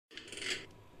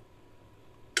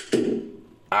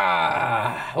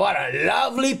Ah, what a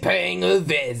lovely paying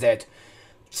visit.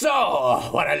 So,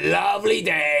 what a lovely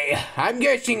day. I'm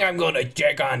guessing I'm gonna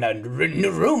check on a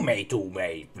new roommate who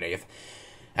may live.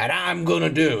 And I'm gonna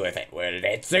do with it. Well,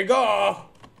 let's go.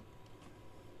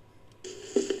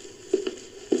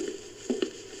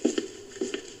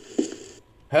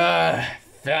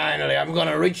 Finally, I'm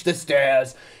gonna reach the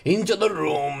stairs, into the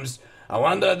rooms. I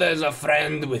wonder if there's a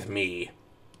friend with me.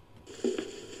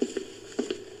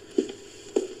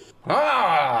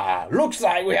 Ah, looks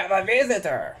like we have a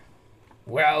visitor.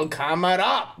 Well, come on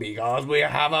up, because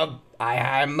I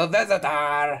am a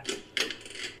visitor.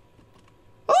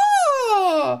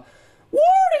 Oh,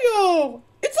 Wario!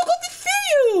 It's so good to see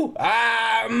you!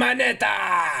 Ah,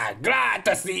 Mineta! Glad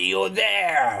to see you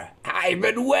there! I've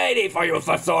been waiting for you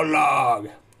for so long!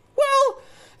 Well,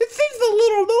 it seems a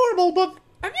little normal, but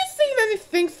have you seen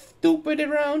anything stupid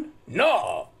around?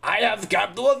 No, I have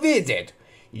come to a visit.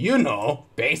 You know,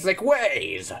 basic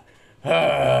ways.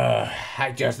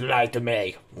 I just like to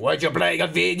make. Would you play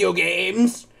video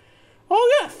games?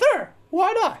 Oh yeah, sure.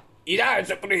 Why not? Yeah,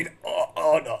 please.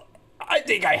 Oh no. I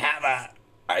think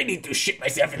I need to shit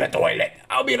myself in the toilet.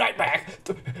 I'll be right back.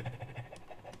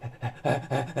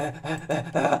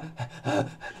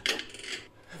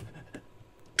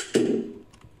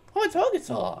 Oh, it's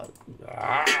Autista.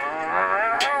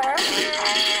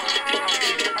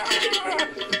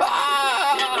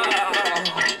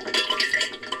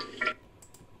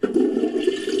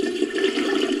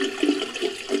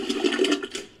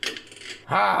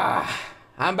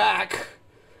 I'm back.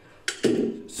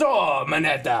 So,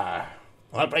 Mineta,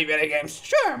 wanna play video games?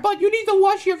 Sure, but you need to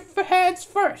wash your hands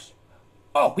first.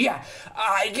 Oh, yeah,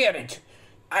 I get it.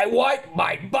 I wipe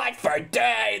my butt for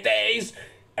days,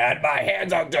 and my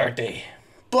hands are dirty.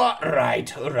 But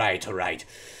right.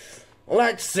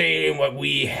 Let's see what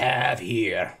we have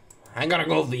here. I'm gonna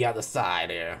go to the other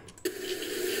side here.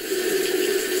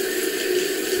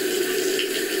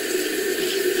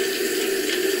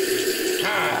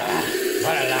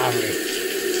 What a lovely.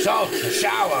 So, the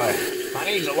shower. I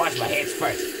need to wash my hands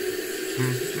first.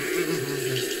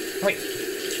 Wait.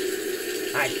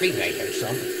 I think I heard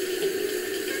something.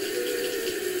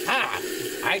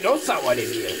 I know someone in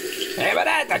here. Hey,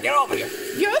 Mineta, get over here.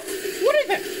 Yes? What is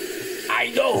it?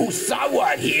 I know who's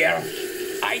someone here.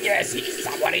 I guess he's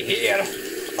someone in here.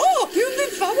 Oh, you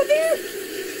did someone here?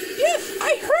 Yes,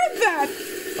 I heard that.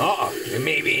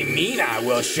 Maybe Mina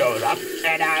will show up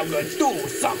and I will do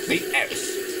something else.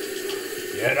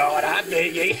 You know what I'm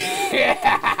thinking?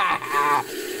 I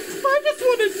just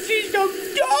want to see some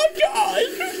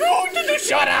dodgers.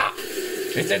 Shut up!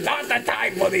 This is not the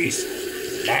time for this.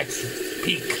 Let's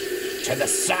peek to the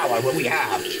shower what we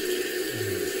have.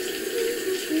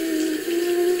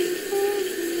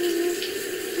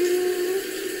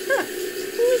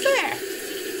 Who's there?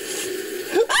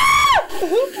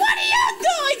 What are you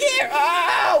doing here?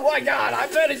 Oh my God, I'm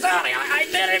very sorry. I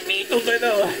didn't mean to do that.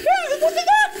 It was an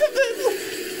accident.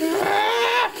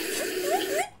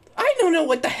 I don't know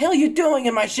what the hell you're doing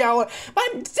in my shower.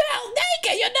 I'm so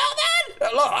naked, you know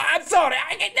that? Look, I'm sorry,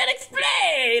 I can't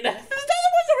explain. That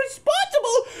wasn't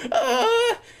responsible.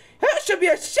 You should be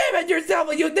ashamed of yourself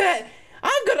when you did.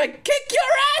 I'm gonna kick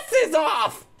your asses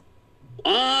off.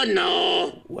 Oh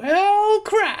no. Well,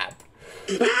 crap.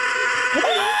 No,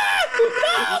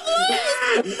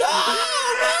 please!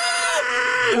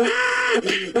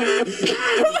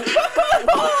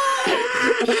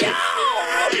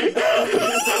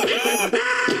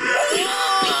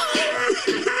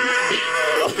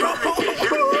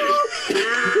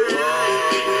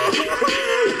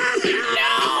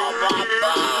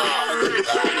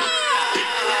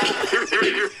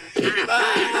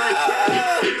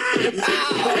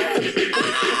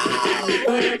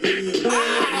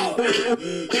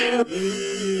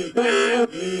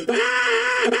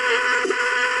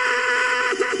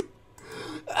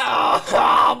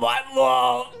 My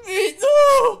mom!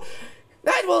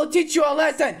 That will teach you a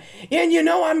lesson. And you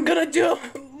know what I'm gonna do?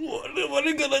 What are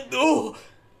you gonna do?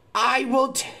 I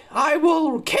will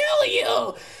kill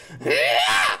you!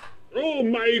 Oh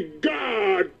my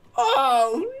God!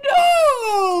 Oh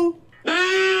no!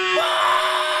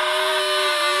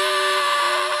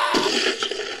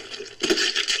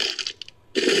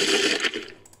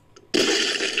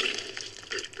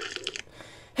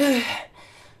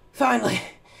 Finally.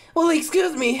 Well,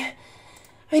 excuse me.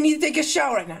 I need to take a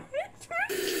shower right now.